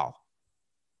yellow ball.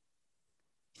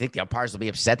 You think the umpires will be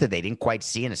upset that they didn't quite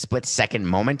see in a split-second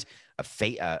moment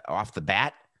off the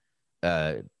bat,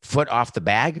 foot off the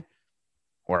bag,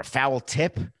 or a foul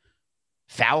tip,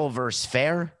 foul versus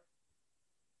fair?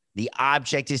 The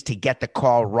object is to get the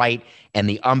call right, and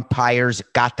the umpires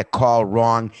got the call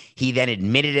wrong. He then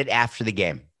admitted it after the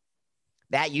game.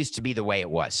 That used to be the way it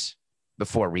was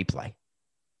before replay.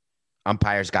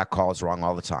 Umpires got calls wrong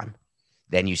all the time.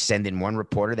 Then you send in one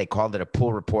reporter. They called it a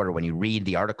pool reporter. When you read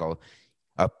the article,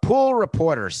 a pool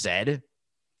reporter said,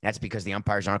 that's because the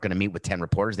umpires aren't going to meet with 10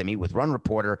 reporters. They meet with one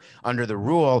reporter under the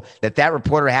rule that that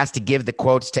reporter has to give the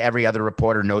quotes to every other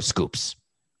reporter, no scoops.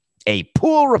 A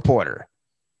pool reporter.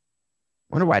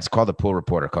 Wonder why it's called a pool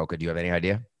reporter, Coca. Do you have any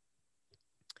idea?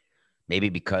 Maybe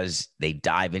because they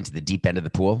dive into the deep end of the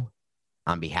pool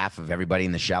on behalf of everybody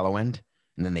in the shallow end,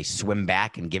 and then they swim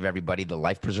back and give everybody the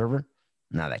life preserver?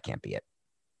 No, that can't be it.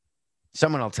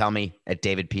 Someone will tell me at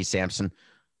David P. Sampson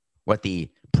what the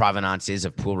provenance is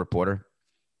of pool reporter.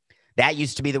 That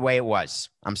used to be the way it was.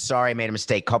 I'm sorry I made a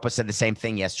mistake. Culpa said the same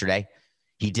thing yesterday.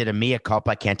 He did a mea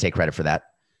culpa. I can't take credit for that.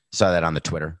 Saw that on the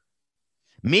Twitter.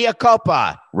 Mea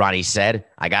culpa, Ronnie said.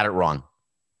 I got it wrong.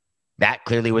 That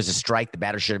clearly was a strike. The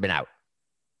batter should have been out.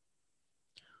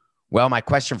 Well, my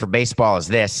question for baseball is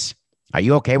this. Are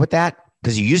you okay with that?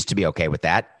 Because you used to be okay with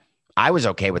that. I was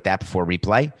okay with that before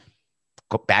replay.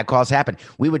 Bad calls happen.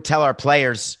 We would tell our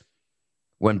players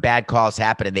when bad calls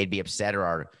happen and they'd be upset, or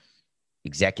our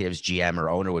executives, GM,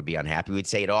 or owner would be unhappy. We'd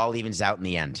say it all evens out in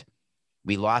the end.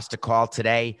 We lost a call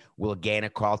today. We'll gain a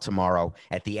call tomorrow.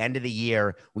 At the end of the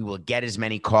year, we will get as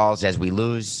many calls as we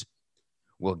lose.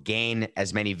 We'll gain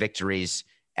as many victories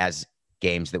as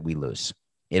games that we lose.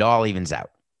 It all evens out.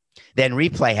 Then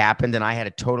replay happened, and I had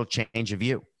a total change of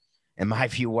view. And my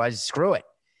view was, screw it.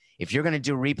 If you're going to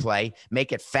do replay,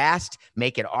 make it fast,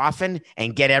 make it often,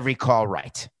 and get every call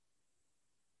right.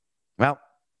 Well,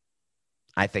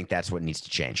 I think that's what needs to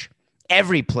change.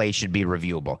 Every play should be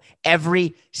reviewable.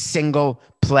 Every single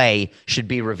play should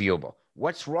be reviewable.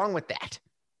 What's wrong with that?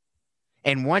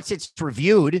 And once it's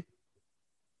reviewed,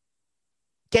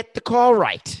 get the call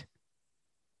right.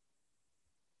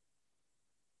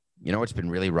 You know what's been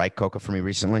really right, Coca, for me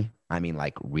recently? I mean,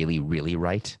 like really, really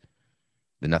right.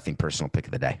 The nothing personal pick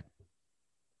of the day.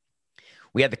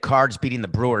 We had the Cards beating the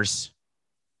Brewers,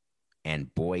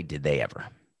 and boy, did they ever.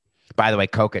 By the way,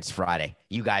 Coca, it's Friday.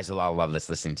 You guys will all love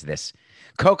listening to this.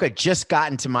 Coca just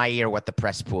got into my ear what the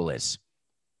press pool is.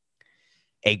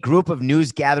 A group of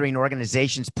news-gathering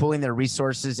organizations pooling their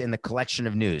resources in the collection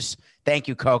of news. Thank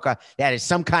you, Coca. That is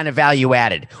some kind of value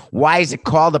added. Why is it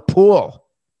called a pool?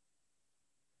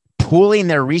 Pooling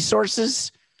their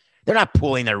resources? They're not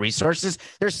pooling their resources.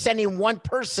 They're sending one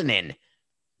person in.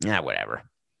 Whatever.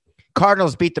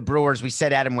 Cardinals beat the Brewers. We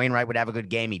said Adam Wainwright would have a good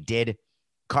game. He did.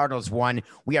 Cardinals won.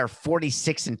 We are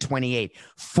 46-28.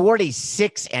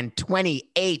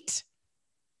 46-28.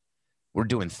 We're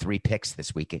doing 3 picks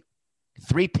this weekend.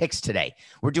 3 picks today.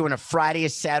 We're doing a Friday, a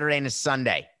Saturday, and a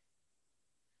Sunday.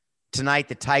 Tonight,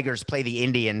 the Tigers play the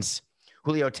Indians.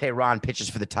 Julio Teheran pitches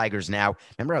for the Tigers now.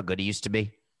 Remember how good he used to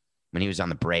be when he was on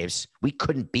the Braves? We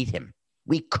couldn't beat him.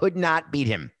 We could not beat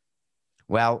him.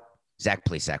 Well, Zach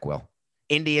Plesac will.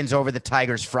 Indians over the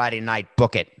Tigers Friday night.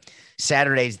 Book it.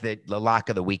 Saturday's the lock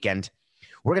of the weekend.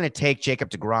 We're going to take Jacob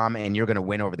deGrom, and you're going to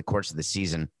win over the course of the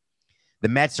season. The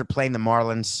Mets are playing the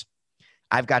Marlins.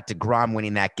 I've got deGrom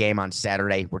winning that game on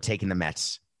Saturday. We're taking the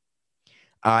Mets.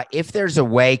 If there's a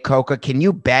way, Coca, can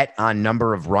you bet on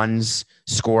number of runs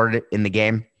scored in the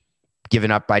game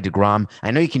given up by deGrom? I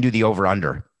know you can do the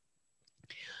over-under.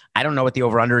 I don't know what the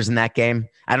over-under is in that game.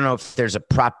 I don't know if there's a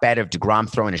prop bet of deGrom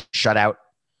throwing a shutout,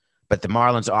 but the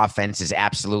Marlins offense is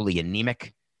absolutely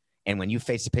anemic. And when you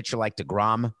face a pitcher like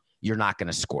deGrom, you're not going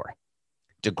to score.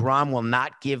 deGrom will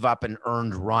not give up an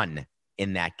earned run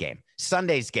in that game.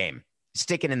 Sunday's game,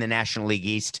 sticking in the National League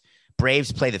East.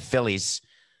 Braves play the Phillies.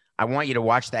 I want you to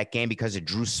watch that game because of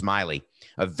Drew Smiley,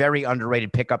 a very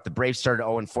underrated pickup. The Braves started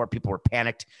 0-4. People were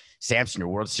panicked. Samson, your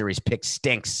World Series pick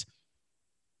stinks.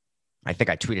 I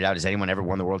think I tweeted out, has anyone ever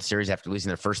won the World Series after losing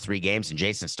their first 3 games? And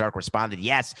Jason Stark responded,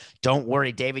 yes. Don't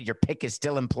worry, David. Your pick is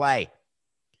still in play.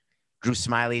 Drew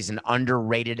Smiley is an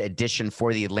underrated addition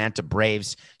for the Atlanta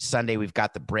Braves. Sunday, we've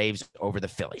got the Braves over the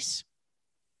Phillies.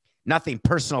 Nothing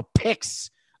personal.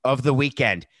 Picks of the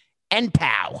weekend.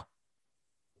 NPOW.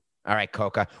 All right,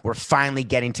 Coca, we're finally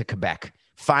getting to Quebec.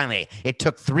 Finally. It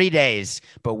took 3 days,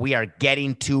 but we are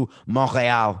getting to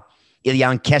Montréal. Il y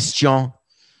a une question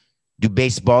du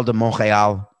baseball de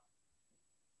Montréal.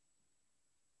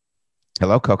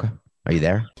 Hello, Coca. Are you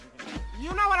there? You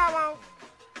know what I want?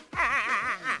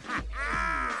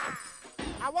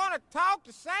 I want to talk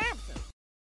to Samson.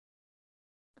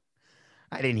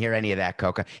 I didn't hear any of that,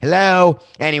 Coca. Hello?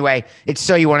 Anyway, it's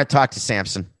so you want to talk to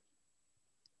Samson.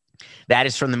 That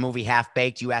is from the movie Half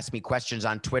Baked. You ask me questions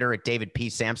on Twitter at David P.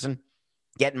 Sampson.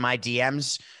 Get in my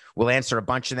DMs. We'll answer a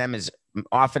bunch of them as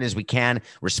often as we can.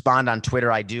 Respond on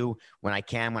Twitter. I do when I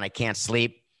can, when I can't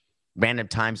sleep. Random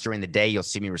times during the day, you'll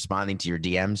see me responding to your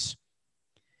DMs.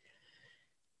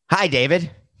 Hi,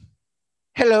 David.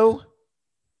 Hello.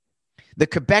 The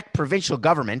Quebec provincial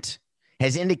government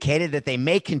has indicated that they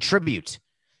may contribute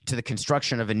to the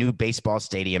construction of a new baseball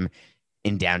stadium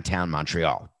in downtown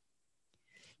Montreal.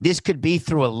 This could be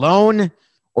through a loan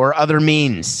or other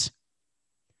means.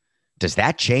 Does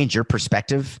that change your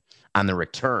perspective on the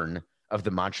return of the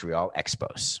Montreal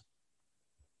Expos?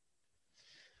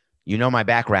 You know my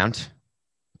background.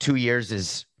 2 years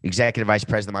as executive vice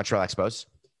president of the Montreal Expos.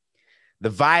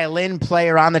 The violin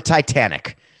player on the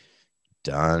Titanic.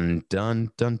 Dun,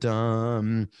 dun, dun,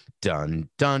 dun, dun,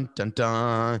 dun, dun,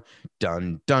 dun,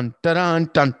 dun, dun, dun,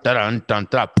 dun, dun, dun,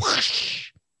 dun.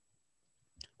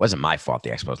 Wasn't my fault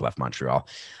the Expos left Montreal.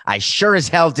 I sure as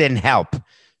hell didn't help,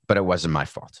 but it wasn't my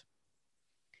fault.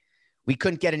 We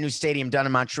couldn't get a new stadium done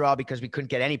in Montreal because we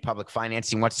couldn't get any public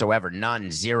financing whatsoever.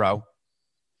 None, zero.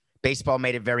 Baseball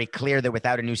made it very clear that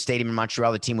without a new stadium in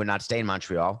Montreal, the team would not stay in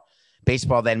Montreal.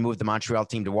 Baseball then moved the Montreal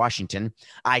team to Washington.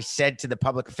 I said to the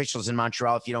public officials in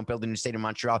Montreal, if you don't build a new stadium in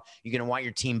Montreal, you're going to want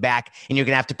your team back and you're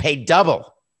going to have to pay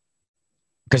double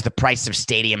because the price of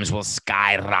stadiums will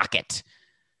skyrocket.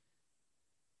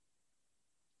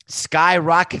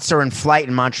 Skyrockets are in flight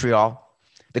in Montreal.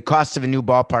 The cost of a new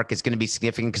ballpark is going to be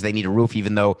significant because they need a roof,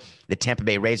 even though the Tampa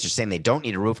Bay Rays are saying they don't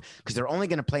need a roof because they're only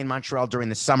going to play in Montreal during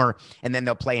the summer, and then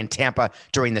they'll play in Tampa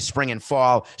during the spring and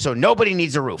fall. So nobody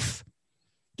needs a roof.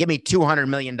 Give me $200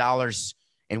 million,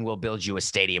 and we'll build you a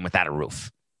stadium without a roof.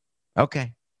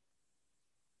 Okay.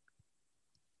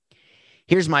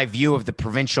 Here's my view of the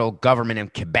provincial government in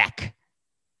Quebec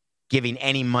giving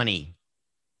any money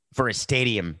for a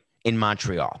stadium in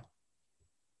Montreal.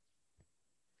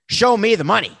 Show me the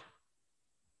money.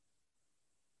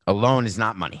 A loan is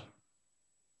not money.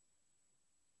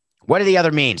 What are the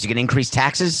other means? You're going to increase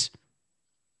taxes?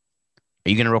 Are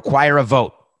you going to require a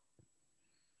vote?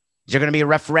 Is there going to be a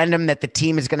referendum that the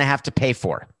team is going to have to pay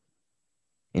for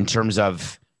in terms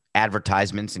of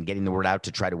advertisements and getting the word out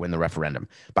to try to win the referendum?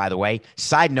 By the way,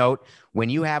 side note, when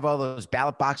you have all those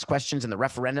ballot box questions and the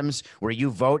referendums where you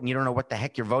vote and you don't know what the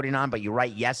heck you're voting on, but you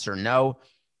write yes or no,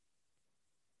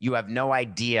 you have no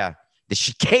idea the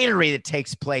chicanery that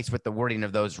takes place with the wording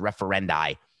of those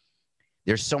referendi.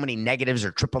 There's so many negatives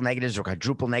or triple negatives or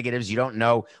quadruple negatives. You don't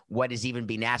know what is even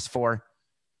being asked for.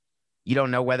 You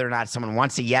don't know whether or not someone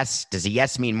wants a yes. Does a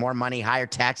yes mean more money, higher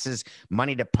taxes,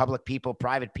 money to public people,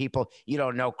 private people? You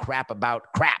don't know crap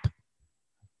about crap.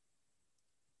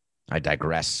 I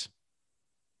digress.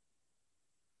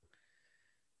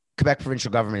 Quebec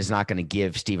provincial government is not going to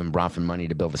give Stephen Bronfman money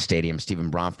to build a stadium. Stephen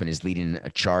Bronfman is leading a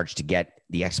charge to get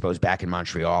the Expos back in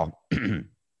Montreal.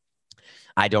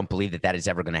 I don't believe that is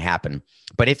ever going to happen.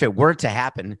 But if it were to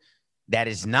happen, that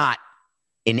is not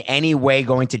in any way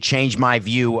going to change my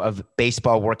view of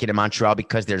baseball working in Montreal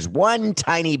because there's one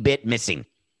tiny bit missing.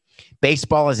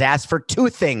 Baseball has asked for 2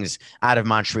 things out of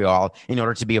Montreal in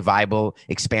order to be a viable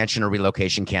expansion or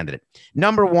relocation candidate.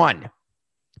 Number 1,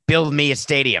 build me a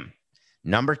stadium.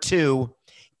 Number 2,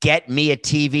 get me a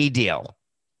TV deal.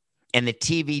 And the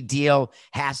TV deal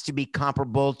has to be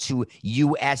comparable to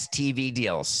U.S. TV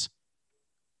deals.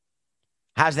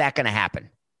 How's that going to happen?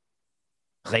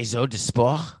 Réseau de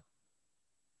Sport?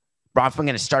 Bronfman going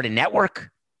to start a network?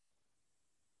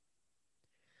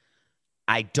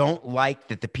 I don't like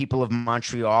that the people of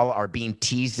Montreal are being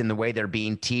teased in the way they're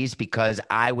being teased because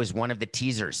I was one of the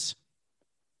teasers.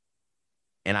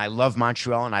 And I love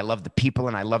Montreal, and I love the people,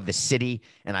 and I love the city,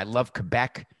 and I love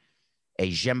Quebec. Et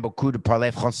j'aime beaucoup de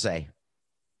parler français.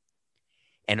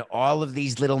 And all of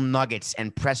these little nuggets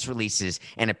and press releases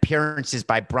and appearances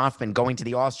by Bronfman going to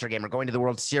the All-Star game or going to the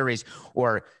World Series,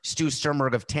 or Stu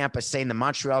Sternberg of Tampa saying the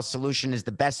Montreal solution is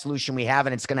the best solution we have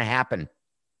and it's going to happen.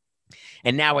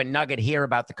 And now a nugget here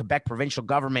about the Quebec provincial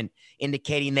government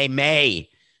indicating they may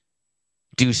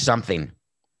do something.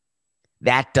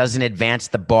 That doesn't advance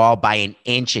the ball by an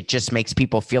inch. It just makes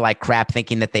people feel like crap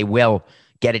thinking that they will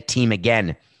get a team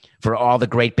again. For all the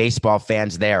great baseball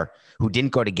fans there who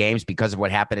didn't go to games because of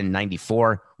what happened in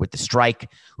 94 with the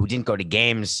strike, who didn't go to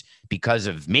games because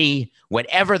of me,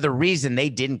 whatever the reason they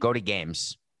didn't go to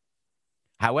games,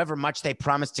 however much they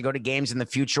promised to go to games in the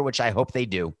future, which I hope they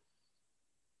do,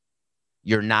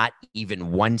 you're not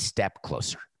even one step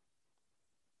closer.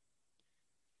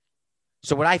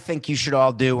 So what I think you should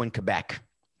all do in Quebec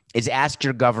is ask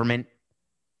your government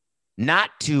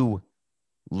not to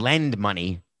lend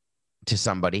money to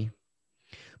somebody,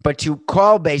 but to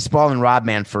call baseball and Rob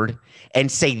Manfred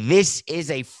and say, this is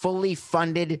a fully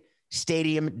funded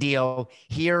stadium deal.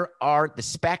 Here are the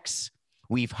specs.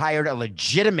 We've hired a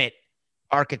legitimate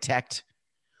architect.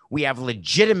 We have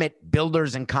legitimate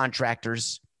builders and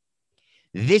contractors.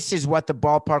 This is what the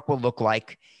ballpark will look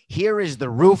like. Here is the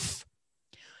roof.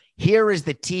 Here is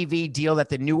the TV deal that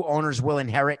the new owners will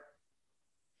inherit.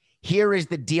 Here is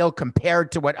the deal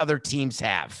compared to what other teams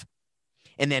have.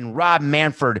 And then Rob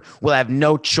Manfred will have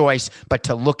no choice but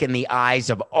to look in the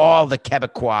eyes of all the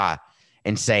Quebecois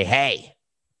and say, hey,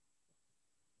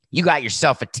 you got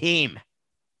yourself a team.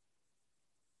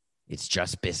 It's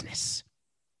just business.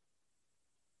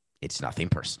 It's nothing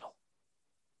personal.